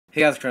Hey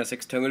guys,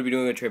 Catastor. So I'm going to be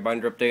doing a trade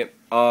binder update.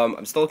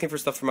 I'm still looking for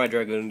stuff for my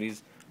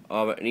Dragunities.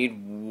 I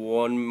need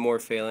one more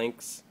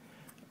Phalanx.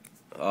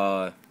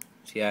 So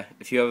yeah,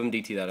 if you have them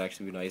DT, that'd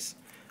actually be nice.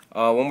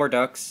 One more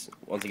Dux.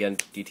 Once again,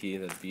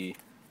 DT, that'd be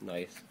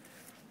nice.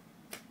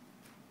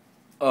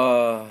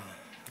 One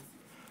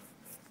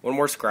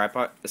more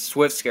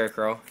Swift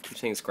Scarecrow. Keep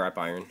saying Scrap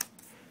Iron.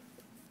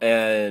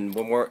 And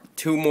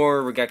two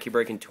more Regeki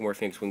Break and two more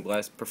Phoenix Wing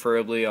Blast.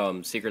 Preferably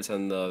secrets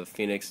on the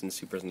Phoenix and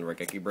supers on the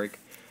Regeki Break.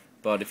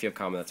 But if you have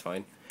common, that's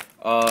fine.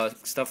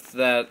 Stuff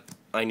that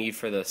I need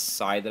for the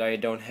side that I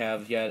don't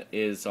have yet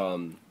is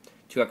 2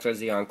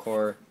 Xyz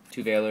Encore,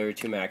 2 Valor,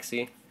 2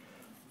 Maxi.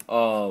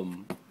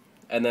 And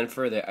then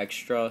for the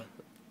extra,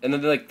 and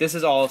then like this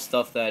is all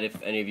stuff that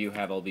if any of you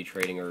have, I'll be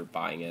trading or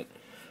buying it.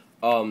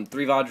 3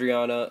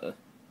 vajrayana,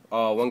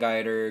 1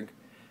 Gyderg,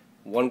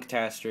 1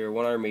 Catastor,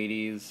 1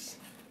 Armades,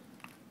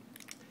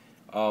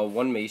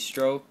 1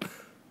 Maestroke,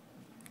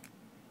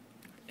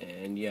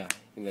 and yeah,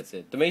 I think that's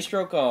it. The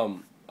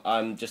Maestroke,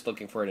 I'm just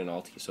looking for it in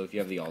ulti, so if you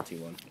have the ulti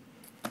one.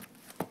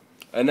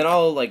 And then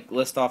I'll like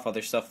list off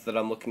other stuff that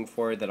I'm looking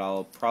for that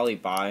I'll probably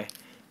buy.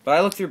 But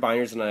I looked through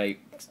binders and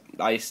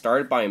I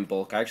started buying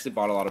bulk. I actually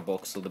bought a lot of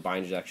bulk, so the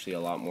binder's actually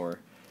a lot more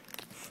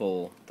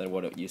full than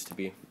what it used to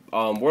be.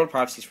 World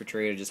Prophecies for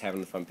trade I just have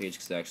on the front page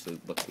because it actually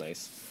looks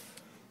nice.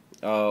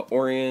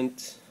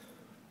 Orient,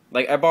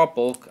 like I bought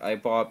bulk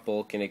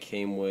and it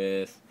came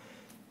with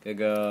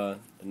Giga,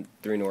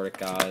 3 Nordic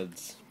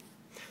Gods,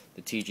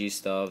 the TG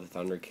stuff, the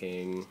Thunder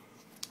King,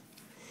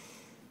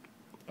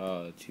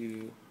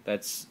 2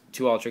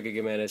 Ultra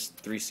Giga Mantis,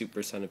 3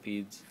 Super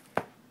Centipedes,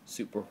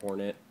 Super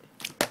Hornet,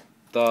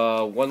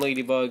 the 1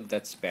 Ladybug,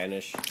 that's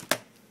Spanish,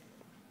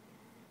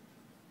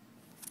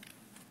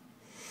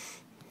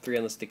 3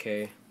 Endless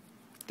Decay,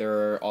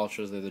 they're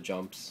Ultras, they're the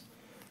jumps,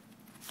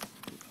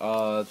 3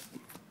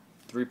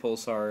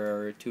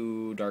 Pulsar,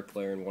 2 Dark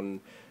Flare, and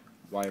 1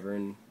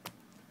 Wyvern,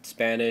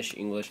 Spanish,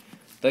 English.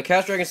 The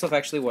Chaos Dragon stuff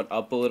actually went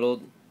up a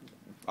little.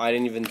 I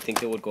didn't even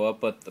think it would go up,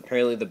 but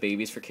apparently the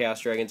babies for Chaos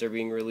Dragons are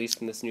being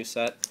released in this new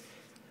set,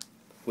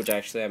 which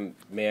actually I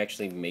may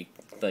actually make,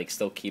 like,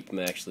 still keep them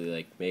and actually,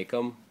 like, make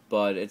them,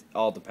 but it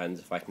all depends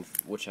if I can,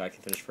 which I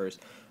can finish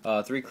first.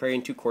 3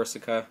 Crane, 2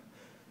 Corsica,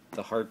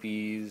 the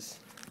Harpies,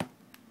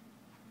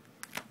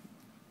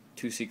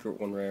 2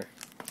 Secret, 1 Rare,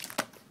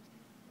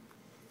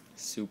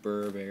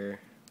 Super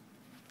Bear,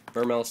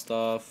 Mermail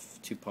stuff,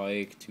 2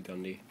 Pike, 2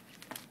 Gundy.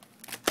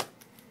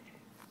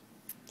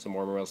 Some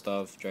more Mermail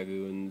stuff,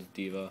 Dragoons,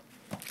 Diva,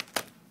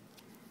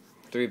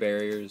 3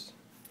 barriers.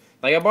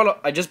 Like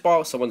I just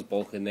bought someone's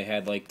bulk and they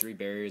had like 3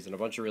 barriers and a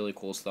bunch of really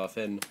cool stuff,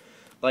 and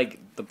like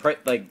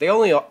they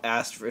only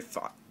asked for if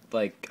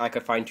like I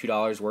could find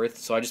 $2 worth,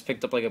 so I just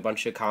picked up like a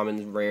bunch of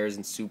commons, rares,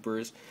 and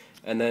supers,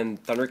 and then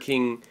Thunder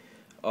King,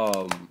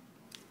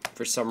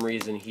 for some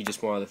reason he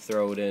just wanted to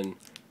throw it in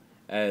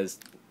as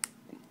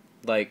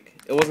like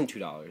it wasn't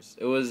 $2,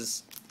 it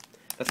was.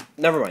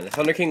 Never mind, the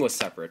Thunder King was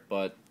separate,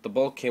 but the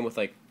bulk came with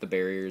like the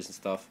barriers and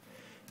stuff.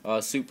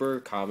 Super,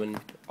 common,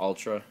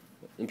 ultra,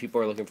 and people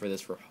are looking for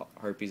this for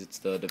Harpies. It's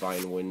the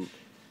Divine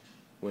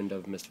Wind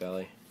of Mist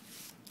Valley.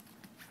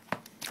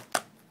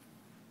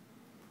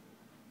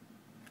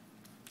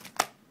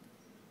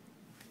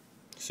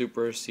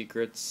 Super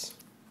secrets,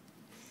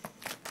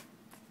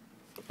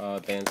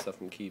 band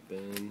stuff I'm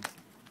keeping,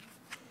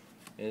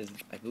 and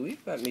I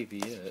believe that may be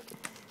it,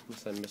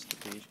 unless I missed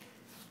the page.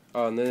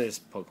 Oh, and then there's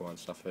Pokemon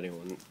stuff if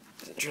anyone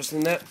is interested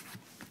in that.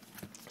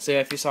 So yeah,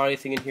 if you saw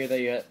anything in here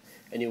that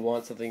and you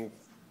want something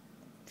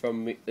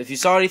from me, if you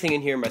saw anything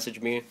in here,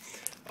 message me.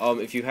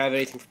 If you have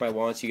anything for my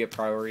wants, you get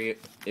priority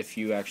if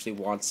you actually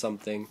want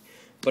something.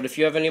 But if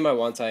you have any of my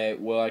wants, I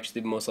will actually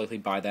most likely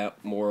buy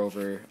that more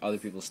over other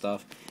people's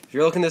stuff. If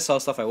you're looking to sell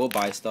stuff, I will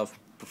buy stuff,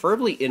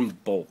 preferably in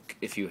bulk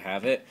if you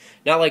have it.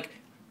 Not like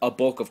a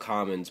bulk of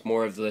commons,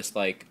 more of this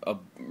like a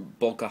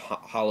bulk of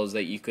hollows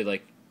that you could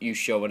like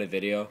show in a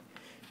video.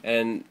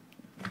 And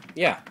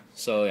yeah,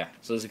 so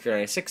this is Cure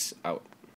 96 out.